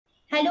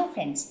Hello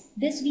friends,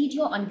 this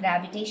video on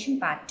gravitation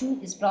part 2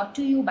 is brought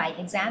to you by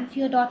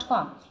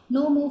examfear.com.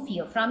 No more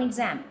fear from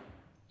exam.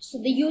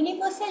 So the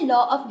universal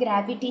law of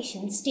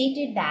gravitation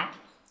stated that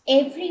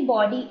every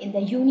body in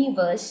the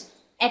universe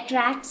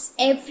attracts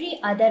every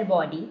other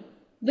body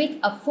with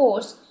a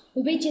force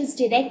which is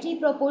directly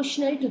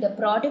proportional to the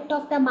product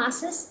of the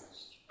masses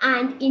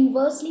and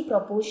inversely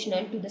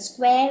proportional to the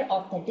square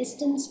of the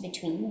distance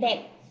between them.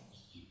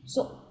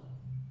 So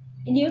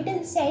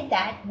Newton said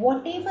that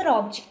whatever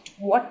object,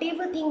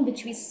 whatever thing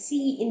which we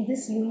see in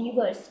this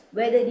universe,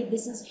 whether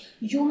this is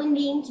human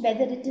beings,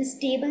 whether it is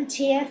table,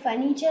 chair,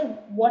 furniture,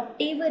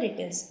 whatever it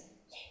is,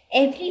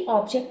 every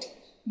object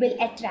will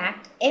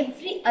attract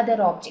every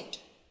other object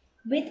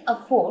with a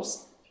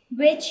force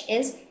which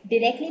is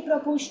directly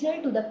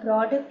proportional to the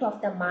product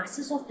of the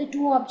masses of the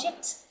two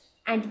objects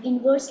and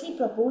inversely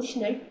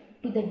proportional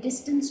to the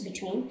distance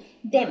between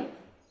them.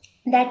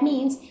 That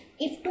means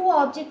if two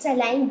objects are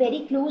lying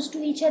very close to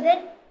each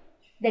other,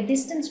 the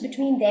distance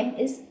between them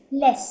is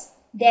less.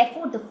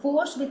 Therefore, the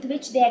force with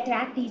which they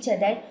attract each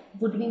other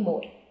would be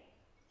more.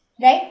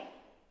 Right?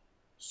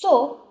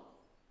 So,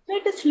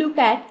 let us look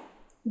at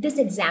this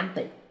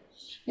example.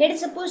 Let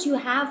us suppose you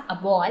have a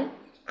ball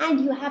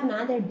and you have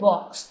another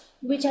box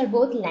which are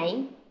both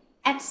lying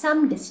at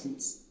some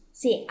distance,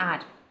 say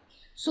r.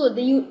 So,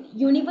 the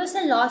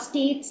universal law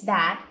states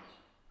that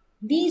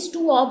these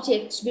two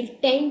objects will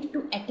tend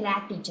to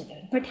attract each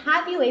other. But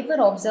have you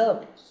ever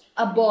observed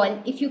a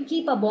ball, if you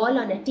keep a ball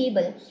on a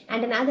table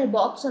and another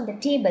box on the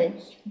table,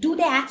 do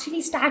they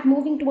actually start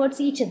moving towards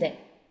each other?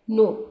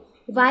 No.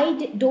 Why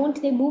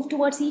don't they move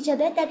towards each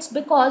other? That's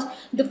because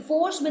the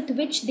force with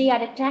which they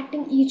are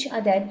attracting each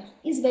other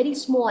is very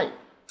small.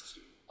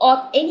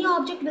 Or any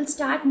object will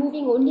start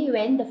moving only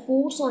when the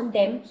force on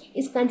them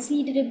is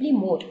considerably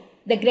more.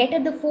 The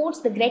greater the force,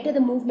 the greater the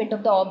movement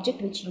of the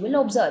object which you will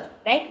observe,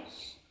 right?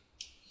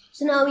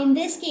 So now in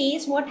this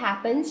case, what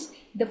happens?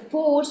 The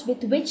force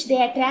with which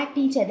they attract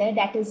each other,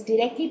 that is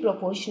directly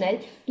proportional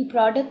to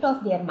product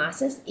of their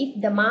masses.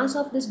 If the mass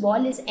of this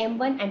ball is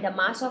m1 and the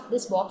mass of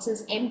this box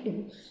is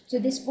m2, so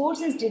this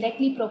force is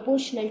directly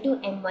proportional to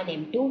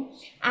m1, m2,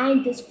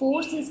 and this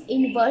force is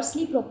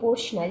inversely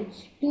proportional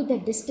to the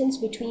distance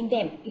between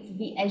them. If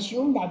we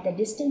assume that the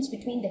distance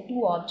between the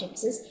two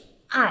objects is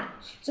r,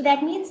 so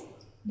that means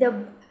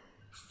the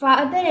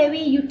farther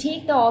away you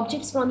take the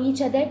objects from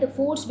each other, the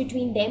force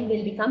between them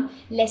will become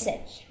lesser.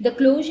 The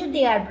closer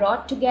they are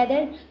brought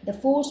together, the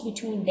force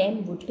between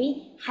them would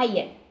be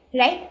higher,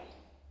 right?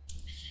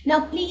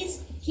 Now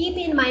please keep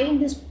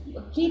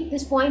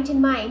this point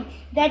in mind,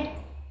 that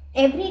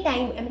every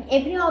time,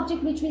 every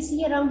object which we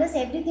see around us,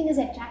 everything is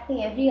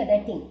attracting every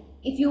other thing.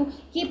 If you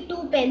keep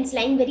two pens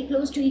lying very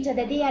close to each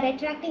other, they are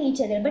attracting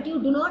each other, but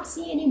you do not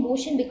see any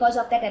motion because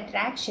of that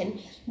attraction.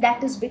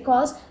 That is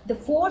because the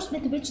force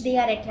with which they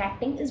are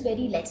attracting is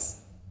very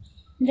less,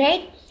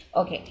 right?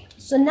 Okay,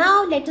 so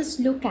now let us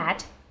look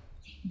at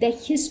the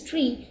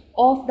history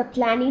of the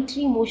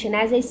planetary motion.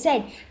 As I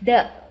said,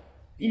 the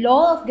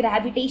law of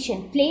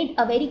gravitation played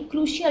a very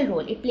crucial role.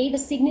 It played a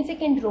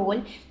significant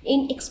role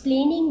in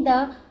explaining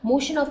the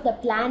motion of the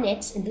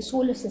planets in the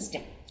solar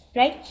system.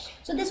 Right?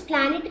 So this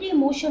planetary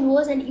motion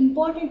was an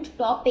important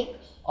topic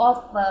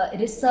of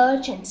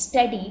research and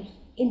study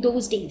in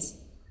those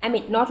days. I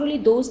mean, not only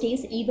those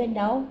days, even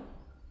now,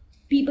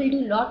 people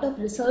do a lot of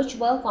research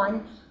work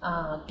on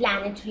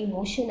planetary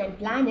motion and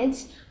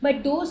planets.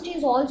 But those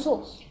days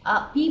also,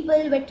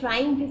 people were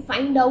trying to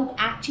find out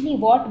actually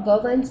what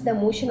governs the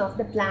motion of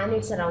the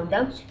planets around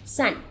the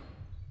sun.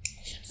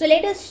 So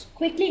let us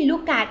quickly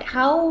look at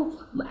how,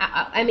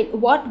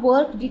 what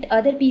work did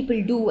other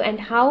people do and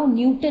how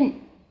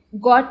Newton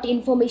got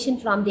information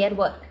from their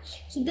work.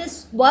 So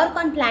this work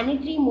on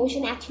planetary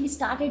motion actually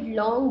started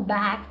long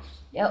back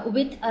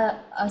with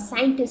a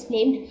scientist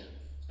named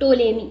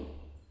Ptolemy.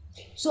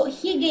 So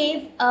he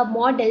gave a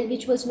model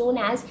which was known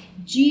as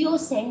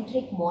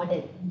geocentric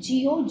model.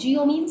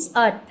 Geo means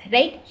earth,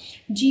 right?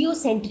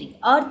 Geocentric,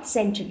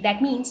 earth-centric.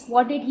 That means,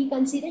 what did he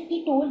consider?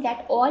 He told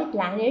that all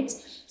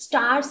planets,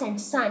 stars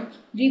and sun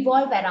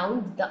revolve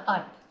around the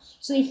earth.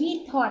 So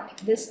he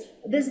thought, this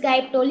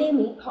guy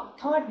Ptolemy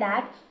thought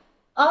that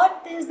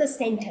Earth is the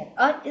center,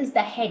 Earth is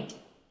the head.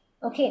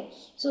 Okay,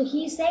 so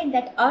he said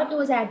that Earth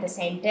was at the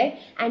center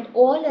and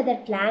all other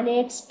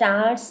planets,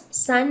 stars,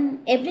 sun,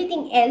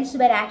 everything else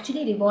were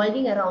actually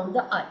revolving around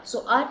the Earth.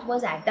 So Earth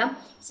was at the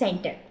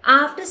center.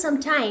 After some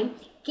time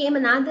came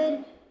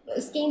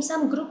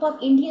some group of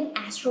Indian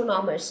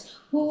astronomers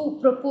who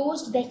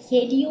proposed the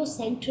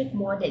heliocentric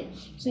model.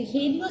 So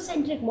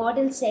heliocentric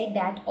model said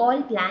that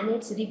all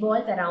planets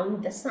revolve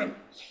around the sun.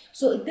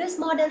 So this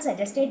model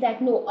suggested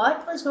that no,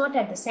 Earth was not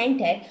at the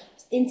center.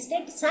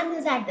 Instead, sun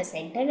is at the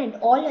center and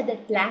all other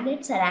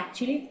planets are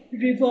actually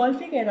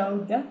revolving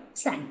around the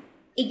sun.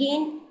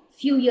 Again,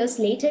 few years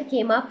later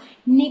came up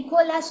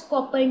Nicholas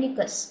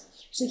Copernicus.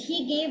 So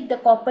he gave the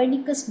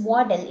Copernicus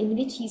model in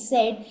which he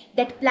said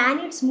that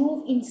planets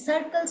move in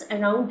circles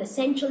around the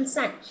central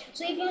sun.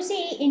 So if you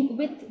see,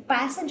 with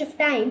passage of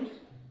time,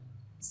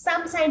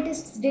 some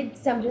scientists did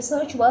some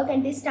research work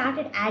and they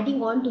started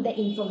adding on to the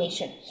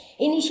information.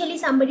 Initially,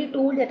 somebody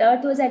told that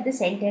Earth was at the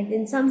center.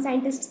 Then some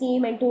scientists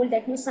came and told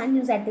that no, Sun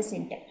is at the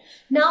center.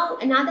 Now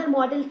another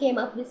model came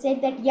up which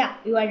said that yeah,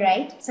 you are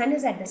right, Sun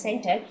is at the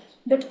center,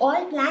 but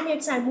all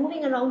planets are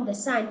moving around the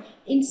Sun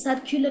in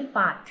circular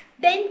path.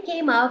 Then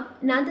came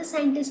up another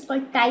scientist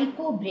called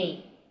Tycho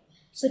Brahe.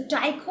 So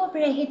Tycho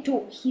Brahe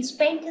too, he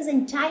spent his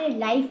entire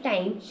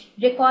lifetime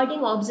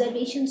recording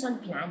observations on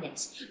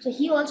planets. So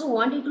he also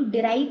wanted to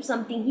derive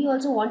something, he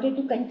also wanted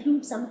to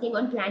conclude something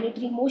on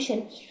planetary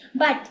motion,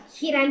 but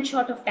he ran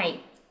short of time.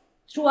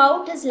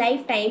 Throughout his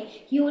lifetime,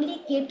 he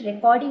only kept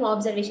recording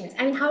observations.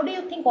 I mean, how do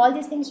you think all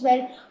these things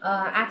were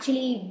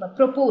actually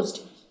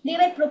proposed? They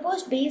were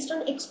proposed based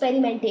on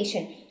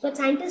experimentation. So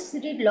scientists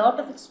did a lot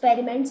of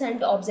experiments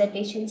and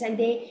observations, and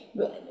they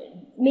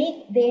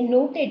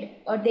noted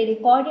or they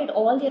recorded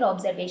all their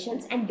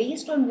observations, and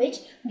based on which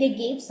they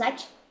gave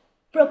such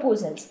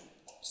proposals.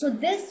 So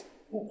this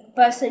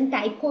person,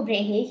 Tycho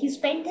Brahe, he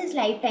spent his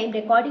lifetime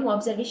recording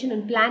observation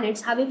on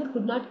planets, however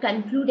could not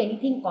conclude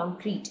anything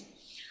concrete.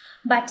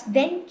 But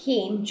then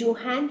came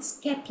Johannes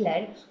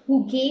Kepler,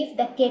 who gave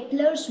the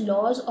Keplers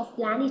Laws of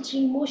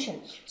Planetary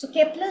Motion. So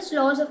Kepler's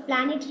Laws of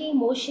Planetary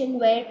Motion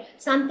were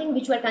something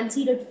which were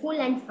considered full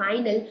and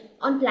final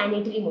on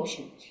planetary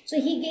motion. So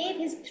he gave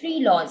his 3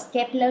 laws,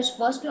 Kepler's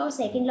first law,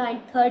 second law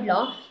and third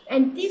law,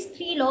 and these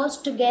 3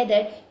 laws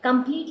together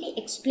completely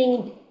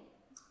explained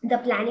the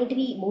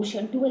planetary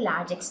motion to a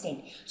large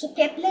extent. So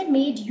Kepler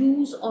made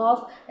use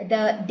of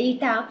the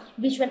data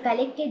which were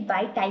collected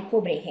by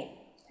Tycho Brahe.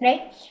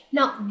 Right?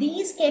 Now,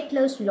 these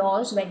Kepler's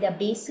laws were the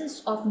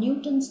basis of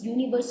Newton's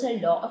universal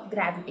law of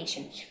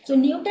gravitation. So,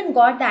 Newton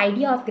got the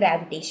idea of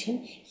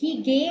gravitation.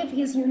 He gave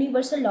his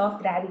universal law of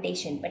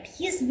gravitation, but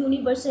his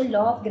universal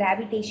law of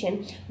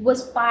gravitation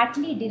was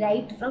partly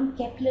derived from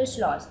Kepler's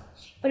laws.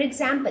 For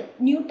example,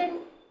 Newton,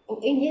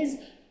 in his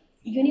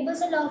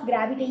universal law of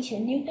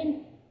gravitation,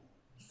 Newton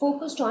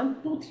focused on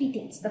 2-3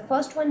 things. The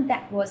first one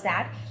was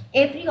that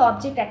every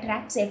object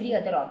attracts every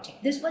other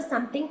object. This was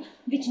something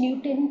which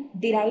Newton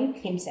derived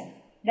himself,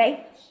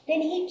 right?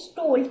 Then he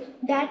told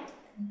that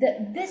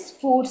this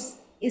force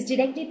is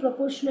directly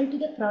proportional to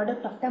the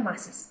product of the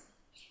masses.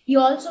 He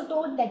also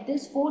told that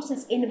this force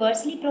is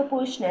inversely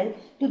proportional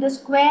to the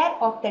square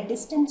of the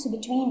distance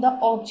between the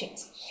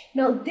objects.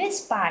 Now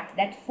this part,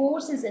 that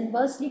force is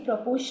inversely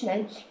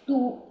proportional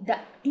to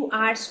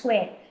r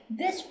square,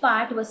 this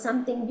part was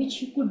something which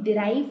he could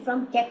derive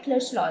from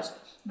Kepler's laws.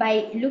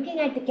 By looking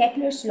at the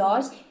Kepler's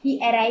laws, he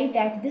arrived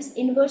at this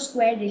inverse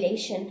square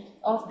relation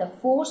of the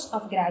force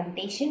of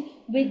gravitation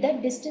with the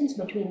distance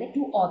between the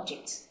 2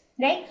 objects.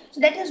 Right?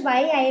 So that is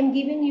why I am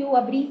giving you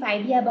a brief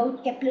idea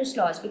about Kepler's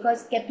laws,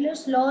 because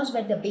Kepler's laws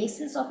were the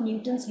basis of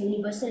Newton's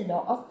universal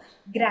law of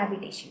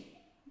gravitation.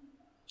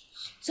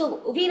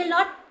 So we will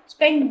not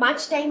spend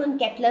much time on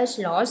Kepler's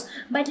laws,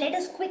 but let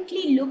us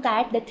quickly look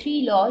at the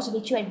 3 laws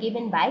which were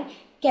given by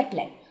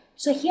Kepler.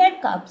 So here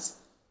comes.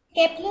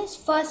 Kepler's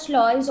first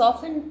law is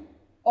often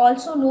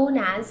also known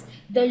as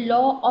the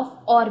law of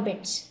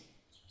orbits.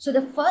 So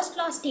the first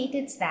law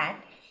states that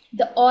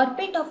the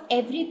orbit of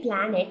every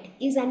planet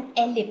is an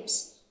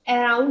ellipse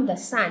around the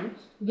Sun,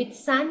 with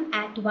Sun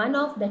at one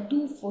of the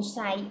 2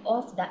 foci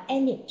of the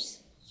ellipse.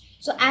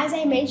 So as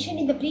I mentioned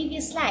in the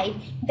previous slide,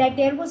 that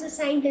there was a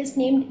scientist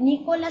named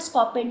Nicolaus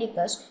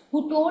Copernicus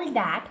who told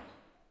that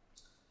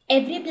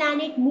every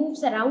planet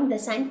moves around the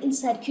Sun in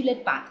circular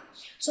path.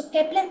 So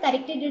Kepler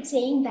corrected it,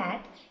 saying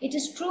that it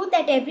is true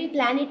that every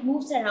planet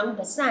moves around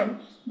the Sun,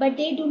 but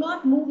they do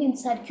not move in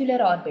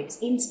circular orbits.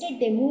 Instead,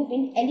 they move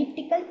in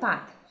elliptical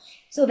path.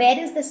 So where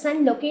is the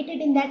Sun located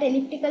in that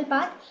elliptical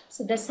path?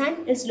 So the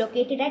Sun is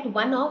located at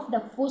one of the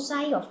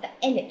foci of the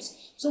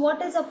ellipse. So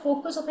what is the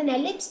focus of an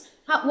ellipse?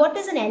 What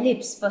is an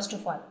ellipse, first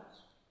of all?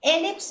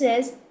 Ellipse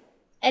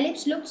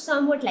looks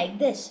somewhat like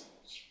this.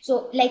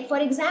 So like for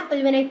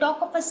example, when I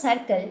talk of a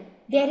circle,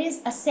 there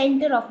is a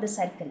center of the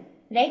circle,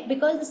 right?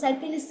 Because the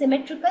circle is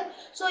symmetrical,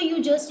 so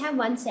you just have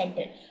one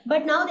center.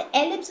 But now the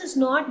ellipse is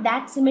not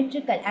that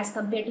symmetrical as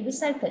compared to the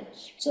circle.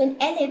 So in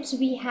ellipse,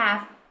 we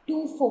have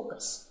 2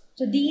 focus.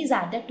 So these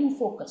are the 2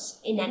 focus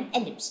in an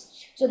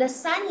ellipse. So the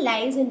Sun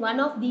lies in one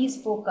of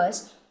these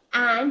focus,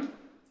 and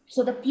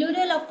so the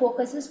plural of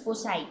focus is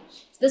foci.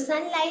 The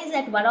Sun lies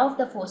at one of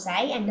the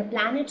foci and the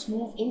planets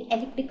move in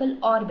elliptical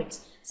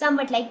orbits.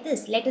 Somewhat like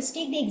this. Let us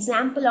take the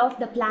example of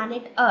the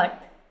planet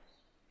Earth.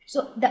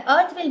 So the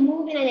Earth will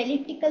move in an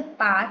elliptical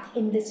path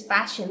in this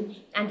fashion,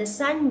 and the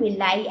Sun will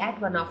lie at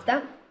one of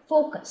the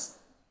focus.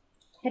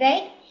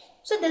 Right?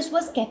 So this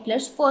was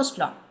Kepler's first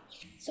law.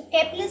 So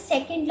Kepler's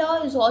second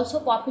law is also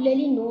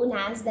popularly known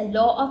as the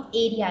law of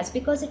areas,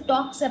 because it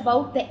talks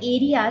about the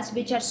areas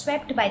which are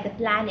swept by the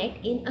planet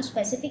in a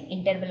specific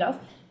interval of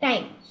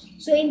time.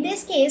 So in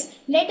this case,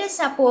 let us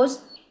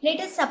suppose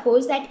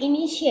that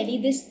initially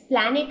this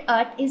planet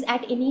Earth is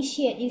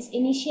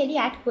initially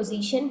at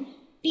position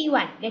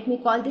P1. Let me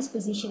call this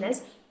position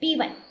as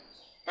P1.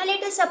 Now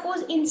let us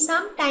suppose in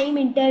some time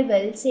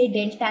interval, say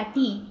delta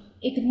t,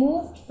 it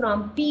moved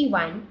from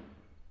P1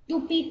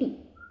 to P2.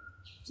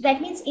 So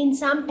that means in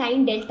some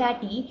time delta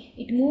t,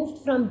 it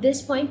moved from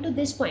this point to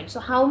this point. So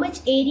how much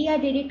area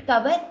did it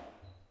cover?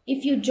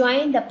 If you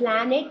join the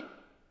planet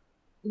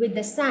with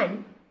the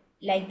sun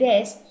like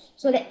this,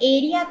 so the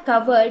area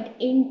covered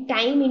in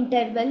time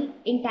interval,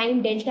 in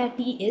time delta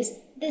t is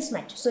this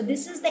much. So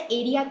this is the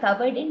area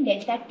covered in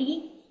delta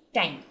t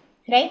time,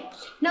 right?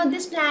 Now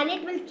this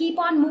planet will keep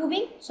on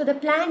moving. So the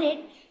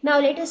planet, now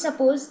let us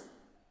suppose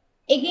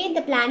again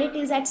the planet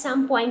is at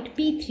some point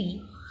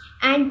P3,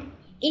 and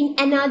in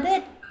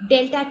another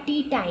delta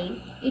t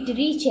time it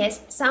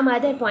reaches some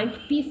other point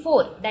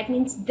P4. That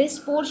means this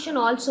portion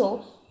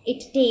also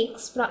it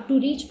takes to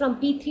reach from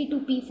P3 to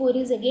P4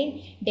 is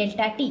again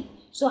delta t.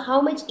 So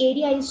how much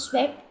area is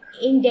swept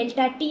in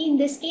delta t in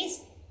this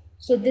case?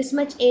 So this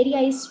much area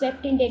is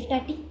swept in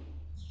delta t.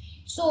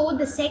 So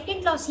the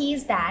second law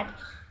says that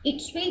it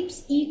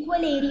sweeps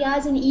equal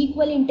areas in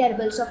equal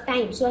intervals of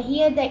time. So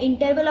here the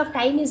interval of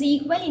time is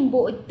equal. In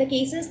both the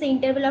cases the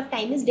interval of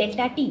time is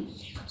delta t.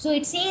 So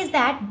it says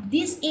that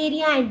this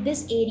area and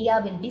this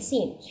area will be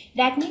same.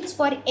 That means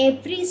for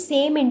every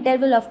same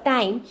interval of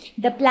time,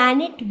 the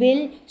planet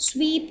will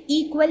sweep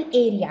equal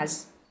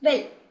areas.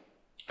 Well,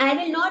 I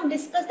will not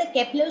discuss the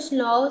Kepler's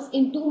laws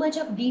in too much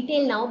of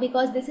detail now,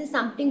 because this is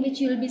something which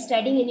you will be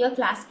studying in your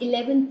class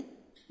 11th.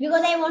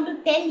 Because I want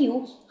to tell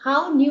you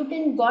how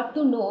Newton got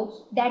to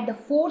know that the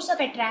force of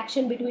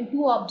attraction between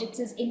two objects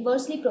is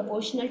inversely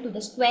proportional to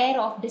the square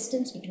of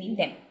distance between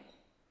them.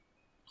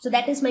 So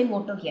that is my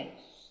motto here.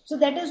 So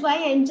that is why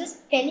I am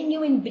just telling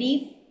you in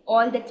brief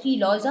all the three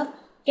laws of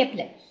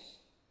Kepler.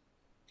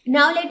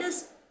 Now let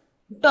us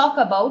talk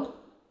about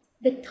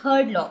the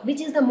third law,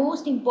 which is the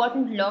most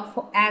important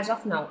law as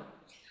of now.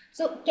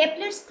 So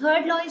Kepler's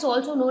third law is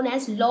also known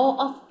as law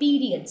of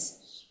periods.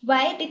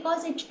 Why?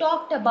 Because it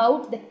talked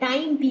about the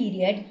time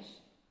period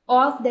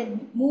of the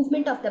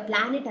movement of the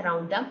planet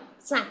around the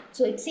sun.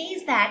 So it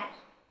says that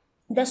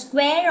the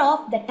square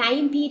of the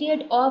time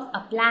period of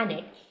a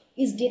planet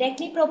is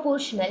directly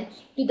proportional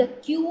to the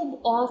cube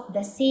of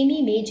the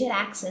semi-major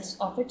axis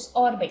of its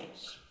orbit.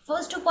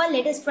 First of all,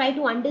 let us try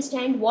to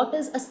understand what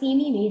is a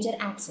semi-major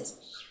axis.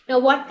 Now,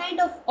 what kind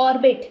of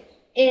orbit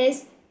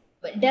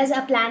does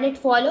a planet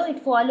follow? It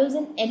follows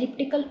an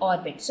elliptical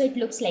orbit. So it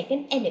looks like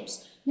an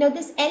ellipse. Now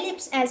this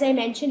ellipse, as I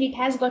mentioned, it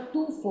has got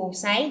two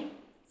foci,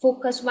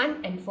 focus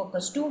 1 and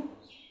focus 2.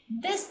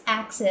 This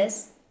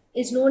axis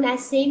is known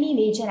as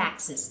semi-major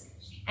axis,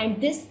 and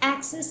this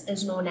axis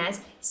is known as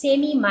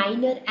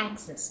semi-minor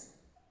axis.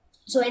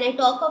 So when I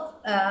talk of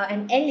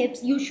an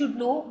ellipse, you should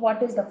know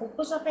what is the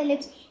focus of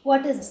ellipse,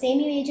 what is the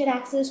semi-major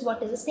axis,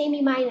 what is the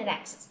semi-minor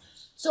axis.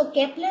 So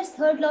Kepler's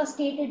third law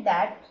stated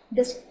that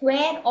the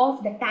square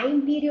of the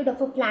time period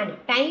of a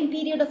planet, time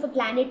period of a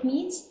planet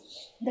means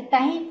the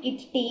time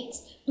it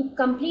takes to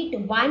complete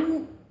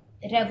one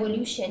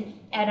revolution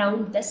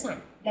around the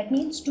sun. That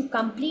means to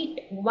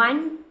complete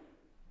one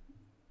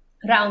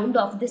round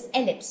of this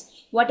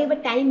ellipse, whatever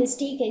time is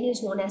taken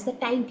is known as the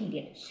time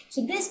period.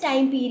 So this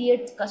time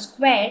period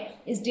square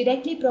is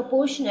directly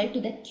proportional to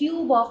the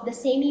cube of the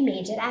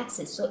semi-major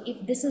axis. So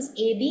if this is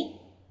AB,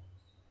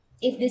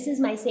 if this is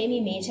my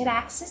semi-major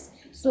axis,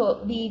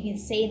 so we will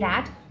say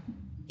that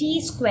t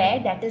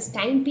square, that is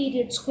time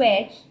period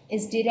square,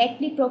 is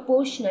directly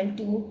proportional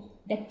to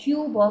the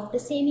cube of the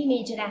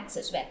semi-major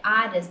axis, where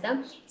r is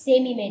the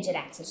semi-major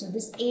axis. So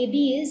this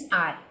AB is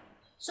r.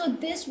 So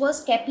this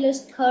was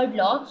Kepler's third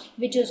law,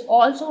 which is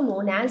also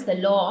known as the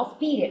law of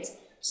periods.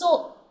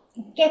 So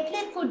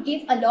Kepler could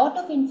give a lot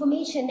of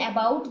information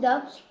about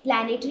the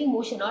planetary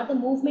motion or the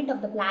movement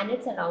of the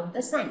planets around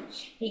the sun.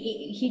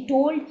 He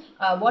told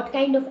what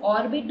kind of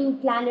orbit do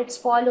planets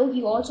follow.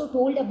 He also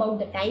told about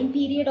the time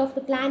period of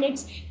the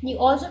planets. He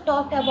also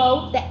talked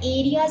about the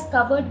areas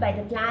covered by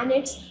the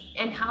planets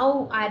and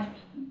how are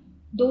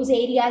those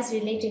areas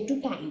related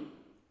to time,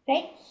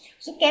 right?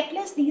 So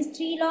Kepler's these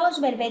three laws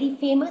were very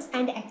famous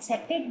and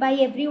accepted by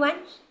everyone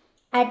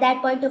at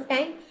that point of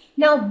time.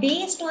 Now,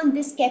 based on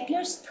this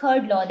Kepler's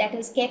third law, that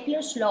is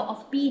Kepler's law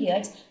of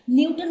periods,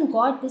 Newton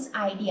got this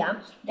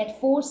idea that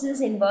force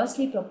is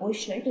inversely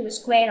proportional to the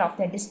square of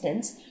the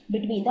distance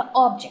between the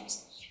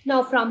objects.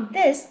 Now, from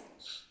this,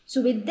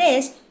 so with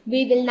this,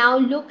 we will now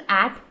look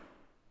at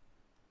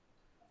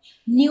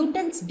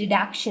Newton's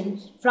deduction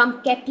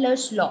from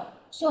Kepler's law.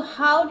 So,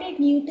 how did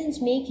Newton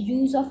make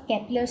use of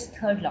Kepler's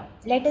third law?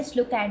 Let us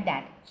look at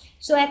that.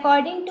 So,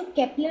 according to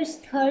Kepler's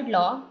third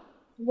law,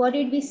 what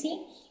did we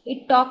see?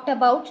 It talked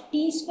about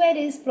t square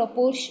is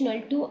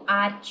proportional to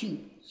r cube,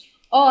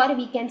 or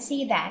we can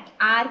say that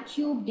r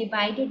cube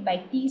divided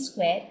by t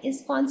square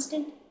is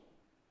constant,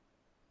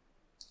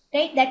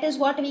 right? That is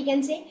what we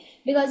can say,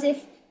 because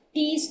if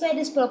t square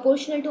is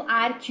proportional to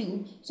r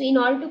cube, so in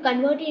order to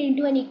convert it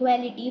into an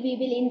equality, we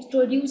will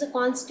introduce a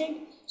constant.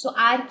 So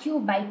r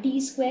cube by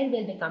t square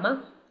will become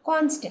a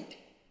constant.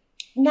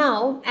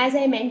 Now, as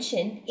I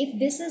mentioned, if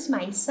this is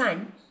my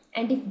sun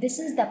and if this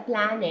is the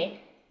planet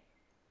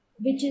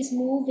which is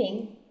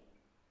moving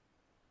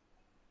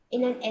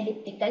in an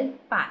elliptical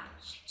path.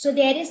 So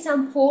there is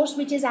some force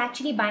which is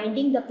actually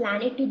binding the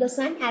planet to the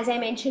sun, as I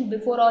mentioned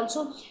before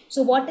also.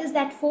 So what is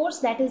that force?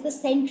 That is the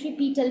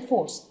centripetal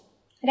force,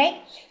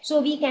 right?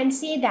 So we can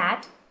say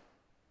that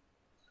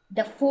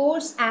the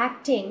force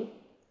acting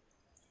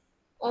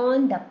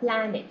on the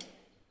planet,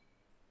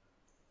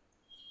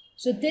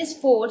 so this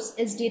force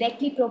is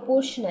directly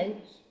proportional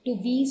to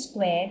V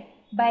square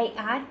by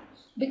R,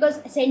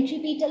 because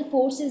centripetal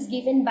force is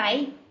given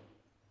by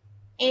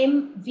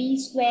mv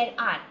square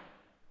R.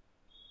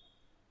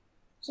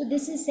 So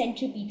this is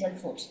centripetal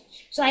force.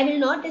 So I will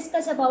not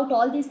discuss about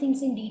all these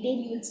things in detail.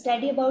 You will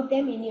study about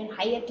them in your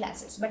higher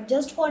classes. But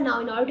just for now,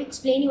 in order to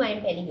explain you, I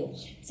am telling you.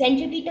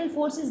 Centripetal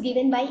force is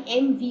given by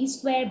mv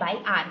square by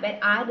R, where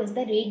R is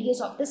the radius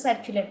of the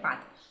circular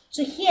path.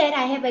 So here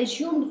I have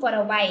assumed for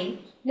a while.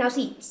 Now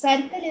see,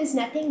 circle is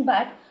nothing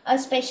but a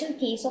special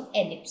case of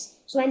ellipse.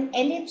 So an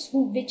ellipse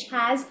which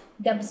has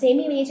the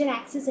semi-major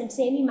axis and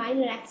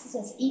semi-minor axis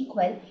as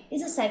equal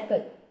is a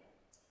circle.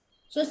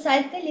 So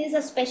circle is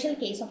a special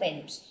case of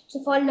ellipse.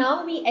 So for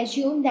now we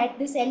assume that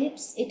this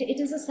ellipse, it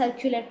is a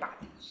circular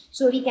path.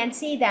 So we can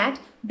say that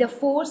the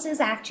force is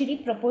actually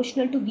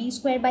proportional to V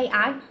square by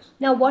R.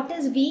 Now what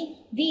is V?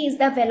 V is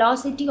the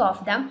velocity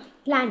of the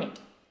planet.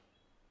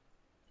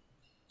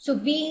 So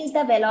V is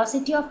the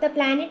velocity of the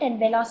planet, and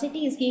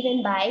velocity is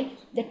given by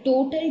the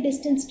total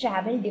distance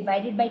traveled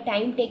divided by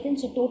time taken.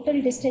 So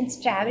total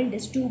distance traveled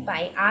is 2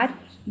 pi R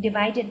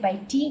divided by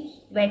T,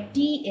 where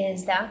T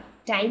is the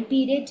time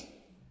period.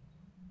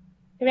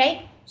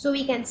 Right? So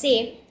we can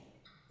say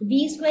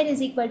V square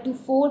is equal to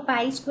 4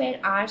 pi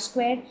square R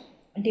square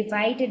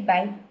divided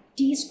by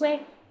T square.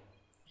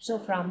 So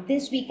from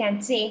this we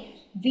can say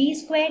V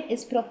square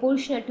is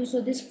proportional to,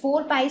 so this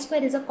 4 pi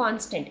square is a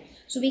constant.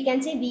 So we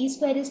can say V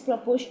square is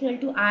proportional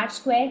to R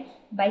square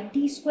by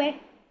T square.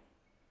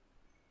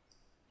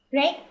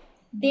 Right?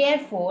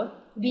 Therefore,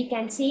 we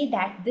can say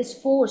that this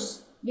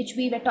force which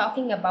we were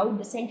talking about,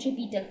 the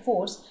centripetal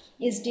force,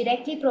 is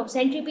directly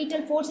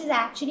centripetal force is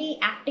actually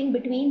acting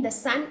between the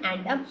sun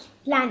and the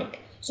planet.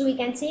 So we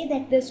can say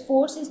that this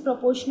force is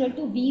proportional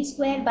to V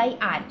square by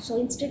R. So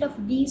instead of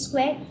V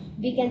square,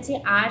 we can say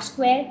R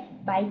square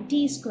by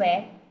T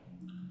square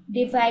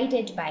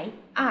divided by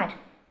R.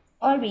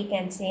 Or we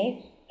can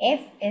say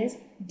F is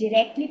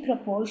directly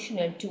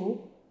proportional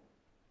to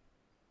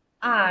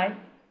R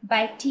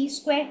by T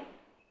square.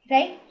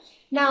 Right?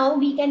 Now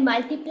we can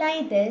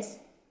multiply this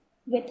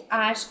with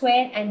R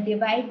square and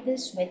divide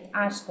this with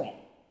R square.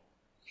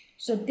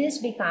 So this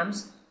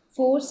becomes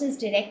force is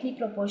directly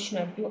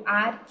proportional to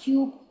R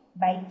cube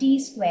by T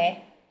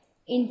square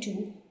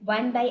into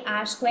 1 by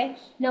R square.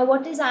 Now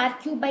what is R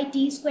cube by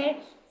T square?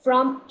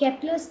 From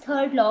Kepler's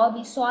third law,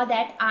 we saw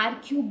that R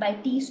cube by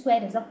T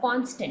square is a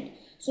constant.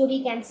 So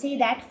we can say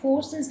that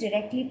force is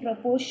directly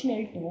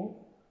proportional to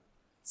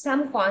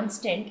some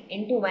constant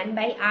into 1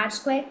 by R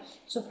square.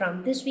 So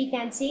from this we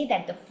can say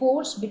that the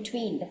force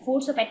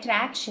of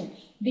attraction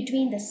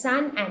between the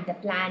sun and the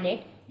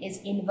planet is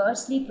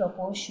inversely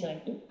proportional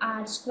to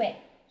R square,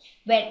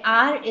 where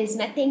R is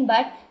nothing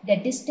but the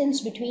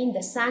distance between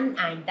the sun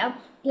and the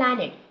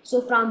planet.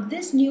 So from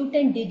this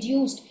Newton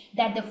deduced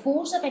that the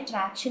force of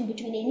attraction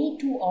between any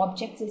two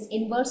objects is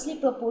inversely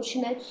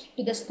proportional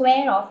to the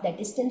square of the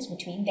distance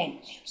between them.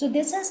 So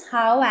this is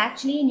how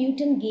actually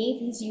Newton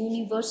gave his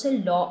universal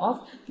law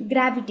of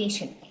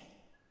gravitation.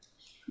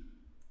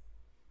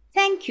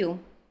 Thank you.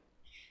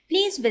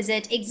 Please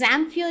visit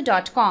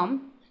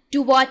examfear.com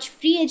to watch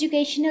free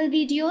educational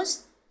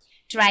videos,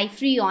 try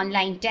free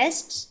online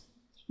tests,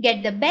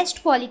 get the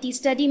best quality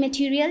study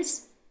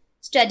materials,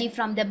 study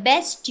from the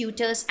best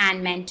tutors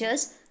and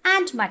mentors,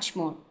 and much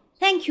more.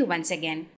 Thank you once again.